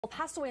El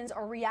Pasoans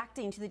are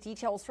reacting to the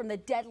details from the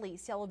deadly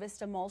Cielo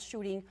Vista mall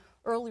shooting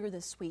earlier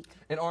this week.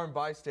 An armed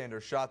bystander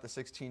shot the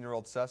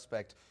 16-year-old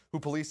suspect, who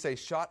police say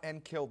shot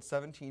and killed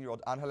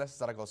 17-year-old Angeles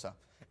Zaragoza.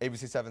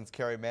 ABC 7's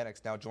Carrie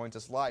Mannix now joins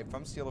us live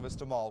from Cielo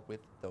Vista Mall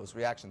with those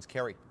reactions.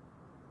 Carrie.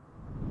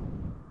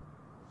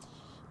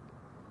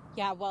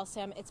 Yeah, well,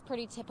 Sam, it's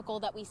pretty typical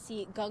that we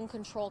see gun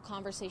control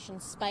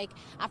conversations spike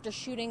after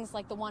shootings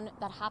like the one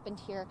that happened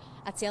here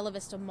at Cielo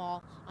Vista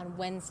Mall on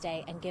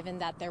Wednesday. And given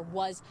that there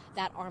was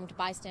that armed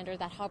bystander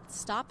that helped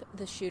stop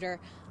the shooter,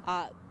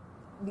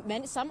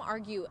 some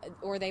argue,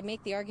 or they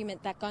make the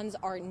argument, that guns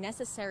are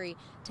necessary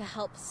to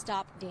help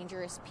stop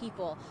dangerous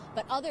people.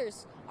 But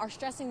others are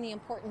stressing the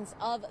importance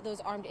of those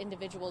armed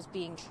individuals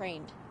being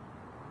trained.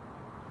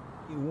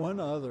 One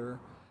other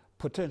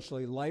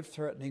potentially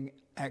life-threatening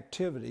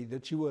activity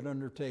that you would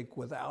undertake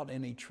without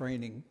any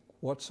training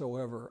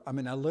whatsoever. I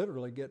mean, I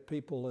literally get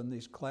people in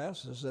these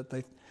classes that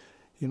they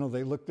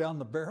look down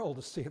the barrel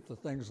to see if the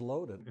thing's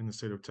loaded. In the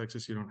state of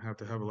Texas, you don't have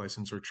to have a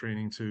license or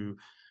training to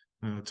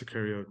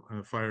carry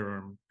a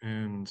firearm,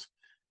 and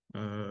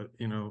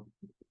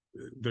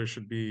there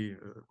should be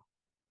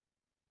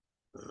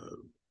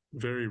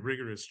very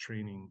rigorous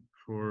training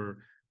for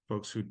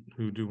folks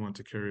who do want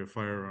to carry a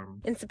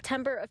firearm. In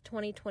September of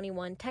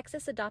 2021,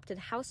 Texas adopted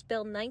House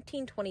Bill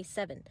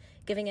 1927,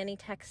 giving any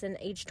Texan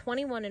age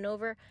 21 and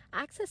over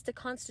access to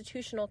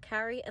constitutional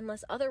carry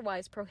unless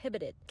otherwise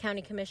prohibited.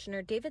 County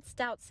Commissioner David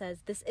Stout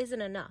says this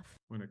isn't enough.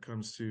 When it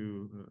comes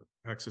to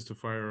access to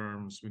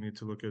firearms, we need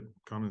to look at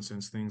common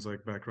sense things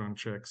like background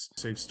checks,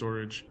 safe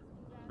storage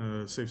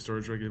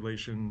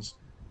regulations.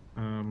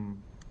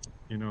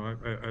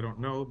 I don't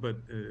know, but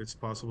it's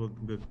possible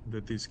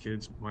that these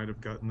kids might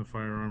have gotten the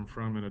firearm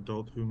from an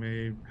adult who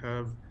may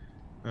have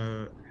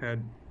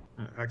had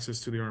access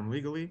to the arm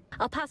legally.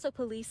 El Paso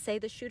police say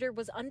the shooter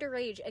was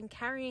underage and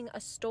carrying a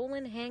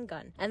stolen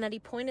handgun, and that he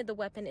pointed the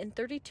weapon in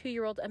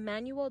 32-year-old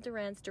Emmanuel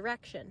Duran's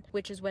direction,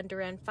 which is when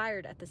Duran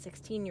fired at the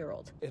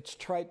 16-year-old. It's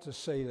trite to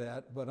say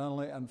that, but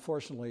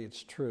unfortunately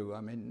it's true.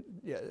 I mean,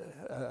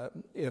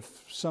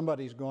 if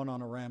somebody's going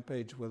on a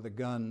rampage with a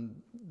gun,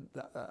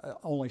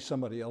 only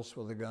somebody else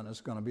with a gun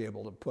is going to be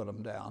able to put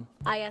them down.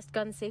 I asked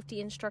gun safety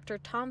instructor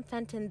Tom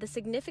Fenton the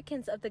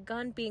significance of the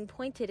gun being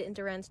pointed in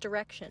Duran's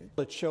direction.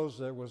 It shows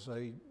there was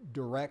a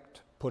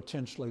direct,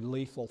 potentially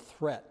lethal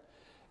threat.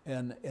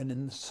 And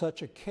in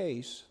such a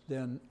case,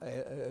 then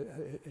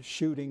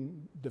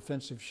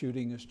defensive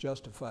shooting is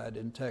justified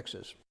in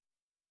Texas.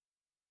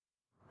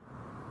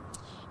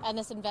 And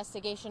this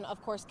investigation,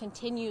 of course,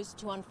 continues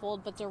to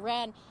unfold, but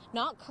Duran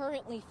not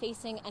currently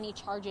facing any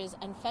charges,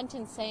 and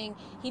Fenton saying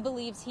he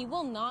believes he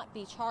will not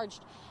be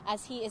charged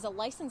as he is a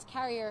licensed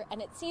carrier,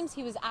 and it seems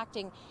he was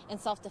acting in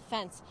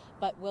self-defense.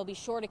 But we'll be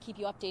sure to keep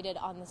you updated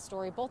on this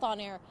story, both on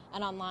air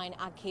and online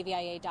at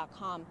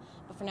kvia.com.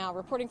 But for now,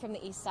 reporting from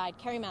the East Side,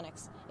 Carrie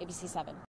Mannix, ABC 7.